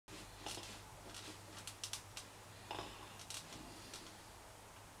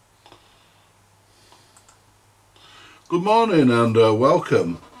Good morning and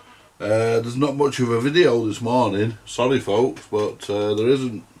welcome. There's not much of a video this morning, sorry folks, but there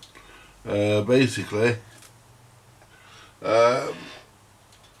isn't. Basically,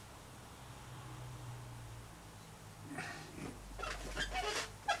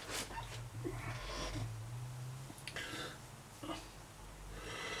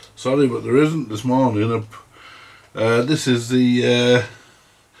 sorry, but there isn't this morning. This is the, let's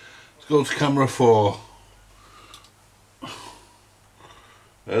go to camera 4.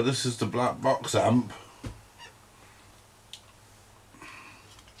 This is the black box amp.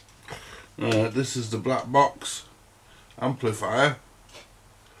 This is the black box amplifier.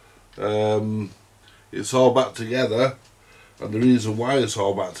 It's all back together, and the reason why it's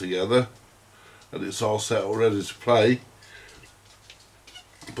all back together and it's all set up ready to play,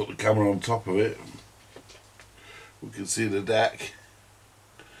 put the camera on top of it, we can see the deck.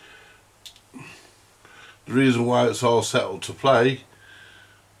 The reason why it's all set up to play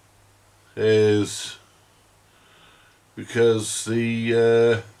is because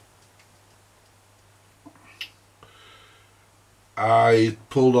I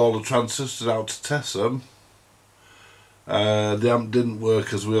pulled all the transistors out to test them. The amp didn't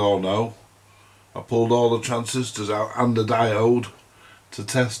work, as we all know. I pulled all the transistors out and the diode to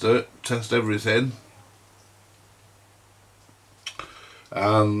test everything,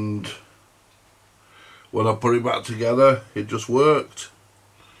 and when I put it back together, it just worked.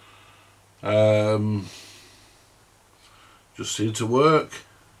 Just seemed to work.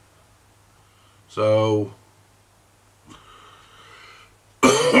 So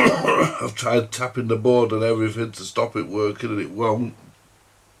I've tried tapping the board and everything to stop it working, and it won't.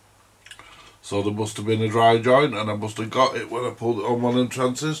 So there must have been a dry joint, and I must have got it when I pulled it on one of the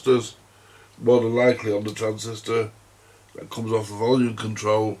transistors. More than likely on the transistor that comes off the volume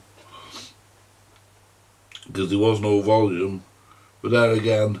control, because there was no volume. But there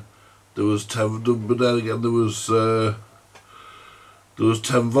again, there was 10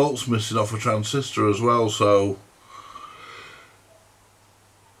 volts missing off a transistor as well. So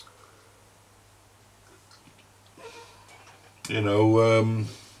you know,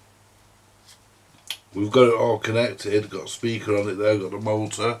 we've got it all connected, got a speaker on it there, got the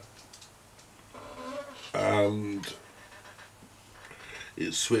motor, and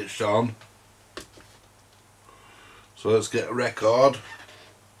it's switched on. So let's get a record.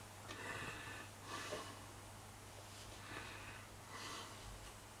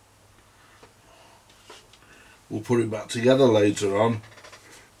 We'll put it back together later on.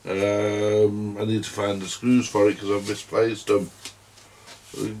 I need to find the screws for it because I've misplaced them.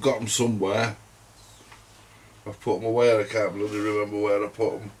 We've got them somewhere. I've put them away and I can't bloody remember where I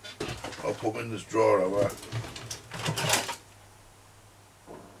put them. I'll put them in this drawer, have I?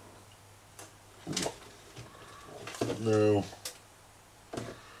 No.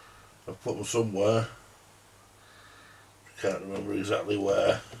 I've put them somewhere. Can't remember exactly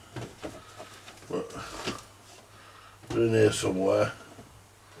where. But they're in here somewhere.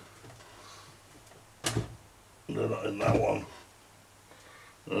 They're not in that one.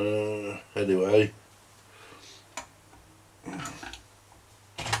 Anyway,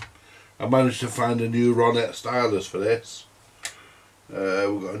 I managed to find a new Ronette stylus for this.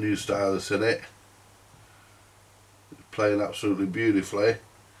 We've got a new stylus in it. It's playing absolutely beautifully.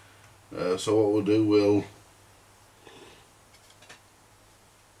 So what we'll do, we'll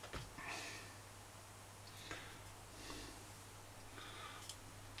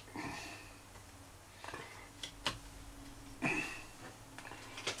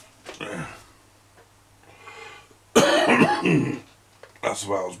that's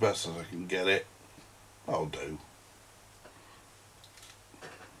about as best as I can get it. I'll do.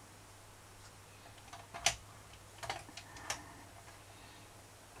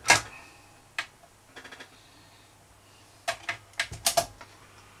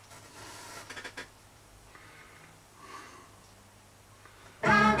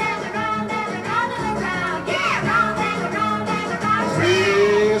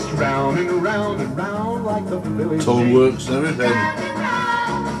 Tone works and everything.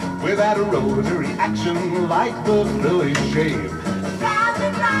 With that rotary action like the Philly shave.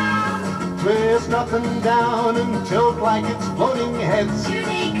 Twist up and down and tilt like it's floating heads.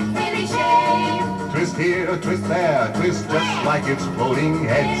 Unique Philly shave. Twist here, twist there, twist just like it's floating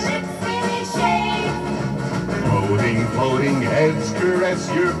heads. Philly shave. Floating heads caress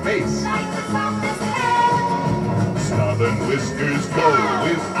your face. Like the softest hair. Southern whiskers go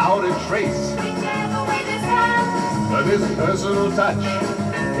without a trace. Whichever way this comes. This personal touch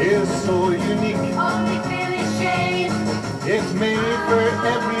is so unique. Only Philly shave. It's made for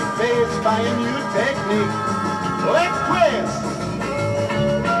every face by a new technique. Let's twist.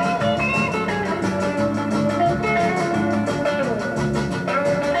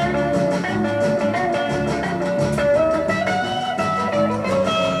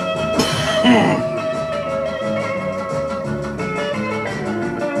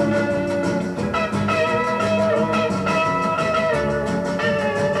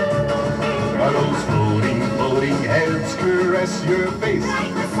 While those floating heads caress your face,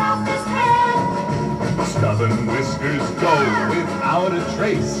 Like the softest hair. stubborn whiskers go without a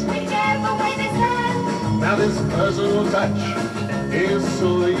trace. Whichever way they stand. Now this personal touch is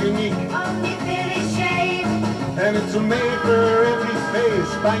so unique, Only Philly shave. and it's made for every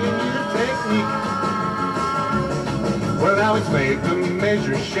face by a new technique. Well, now it's made to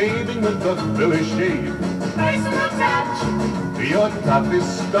measure shaving with the Philly shave. Personal touch. Your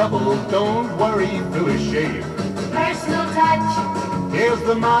toughest stubble, don't worry, Philly shave. Personal touch. Here's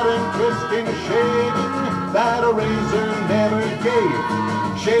the modern twist in shaving that a razor never gave.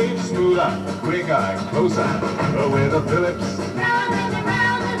 Shave smoother, quicker, closer, with a Phillips, Round and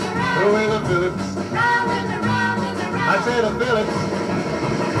around and around. with a Phillips. Round and around and around. I said a Phillips,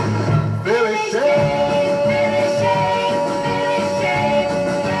 Philly shave. Philly shave. Philly shave.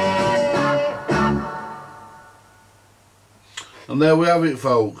 Yeah, pop, pop. And there we have it,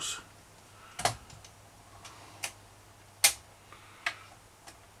 folks.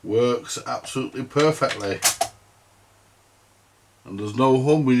 Works absolutely perfectly. And there's no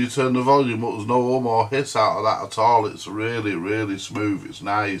hum when you turn the volume up. There's no hum or hiss out of that at all. It's really, really smooth. It's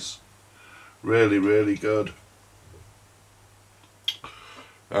nice. Really, really good.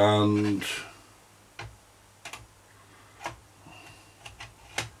 And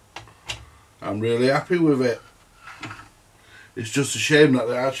I'm really happy with it. It's just a shame that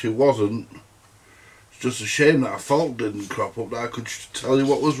there actually wasn't. It's just a shame that a fault didn't crop up, that I could tell you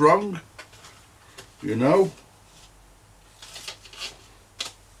what was wrong. You know?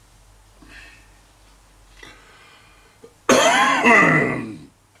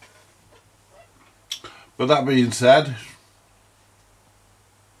 But that being said,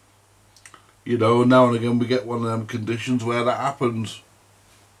 you know, now and again we get one of them conditions where that happens.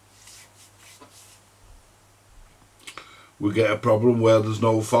 We get a problem where there's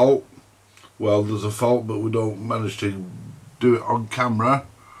no fault. Well, there's a fault, but we don't manage to do it on camera.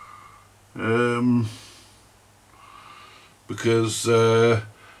 Because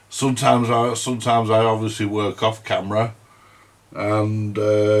sometimes I obviously work off camera, and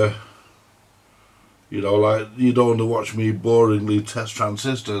you know, like, you don't want to watch me boringly test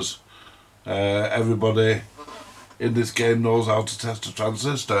transistors. Everybody in this game knows how to test a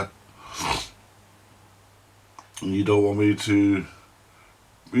transistor. And you don't want me to,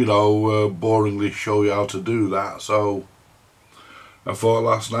 you know, boringly show you how to do that. So I thought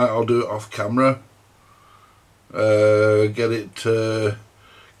last night I'll do it off camera. Get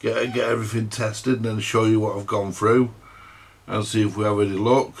everything tested, and then show you what I've gone through and see if we have any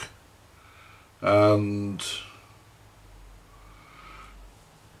luck. And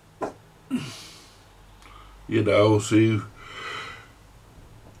you know, see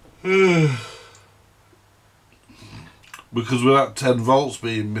because with that 10 volts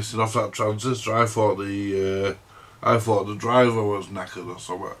being missing off that transistor, I thought the driver was knackered or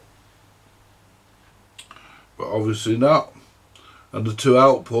something, but obviously not. And the two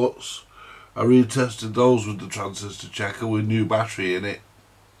outputs, I retested those with the transistor checker with new battery in it,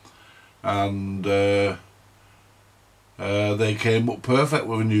 and they came up perfect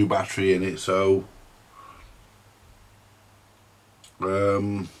with a new battery in it. So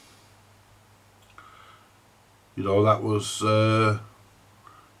you know, that was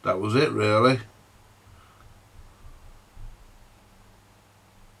it really.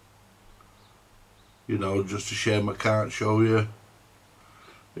 You know, just a shame I can't show you.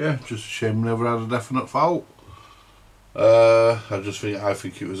 Yeah, just a shame I never had a definite fault. I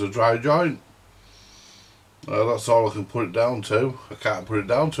think it was a dry joint. That's all I can put it down to. I can't put it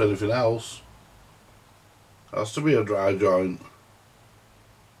down to anything else. It has to be a dry joint.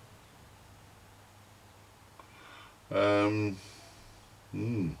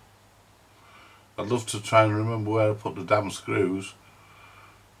 I'd love to try and remember where I put the damn screws.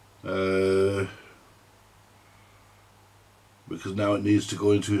 Because now it needs to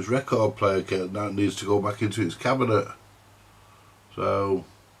go into its record player kit. Now it needs to go back into its cabinet. So,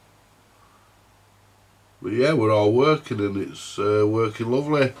 but yeah, we're all working, and it's working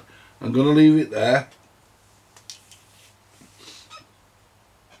lovely. I'm going to leave it there.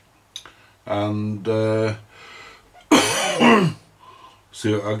 And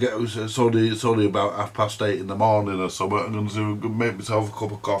see what I get. It's only about 8:30 in the morning or something. I'm going to make myself a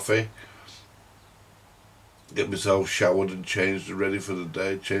cup of coffee get myself showered and changed and ready for the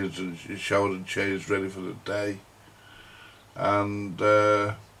day, showered and changed ready for the day, and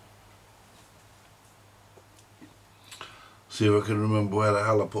see if I can remember where the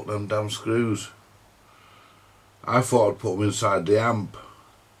hell I put them damn screws. I thought I'd put them inside the amp,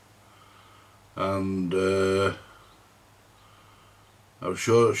 and I was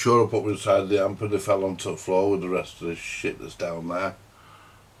sure I put them inside the amp and they fell onto the floor with the rest of the shit that's down there.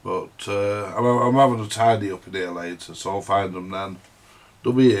 But I'm having a tidy up in here later, so I'll find them then.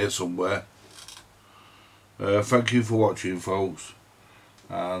 They'll be here somewhere. Thank you for watching, folks,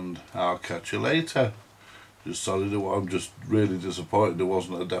 and I'll catch you later. Just sorry, I'm just really disappointed there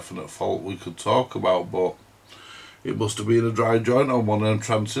wasn't a definite fault we could talk about, but it must have been a dry joint on one of them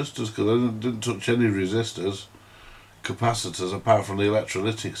transistors, because I didn't touch any resistors, capacitors, apart from the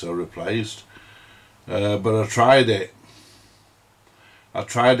electrolytics I replaced. But I tried it.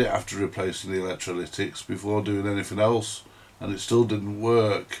 After replacing the electrolytics before doing anything else, and it still didn't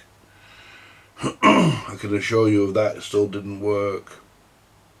work. I can assure you of that, it still didn't work.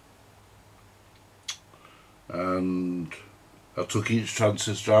 And I took each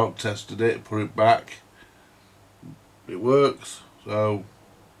transistor out, tested it, put it back. It works, so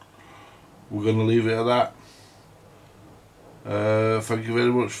we're going to leave it at that. Thank you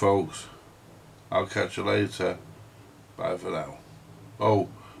very much, folks. I'll catch you later. Bye for now. Oh,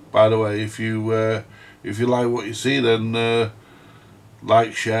 by the way, if you like what you see, then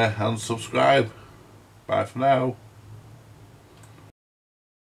like, share and subscribe. Bye for now.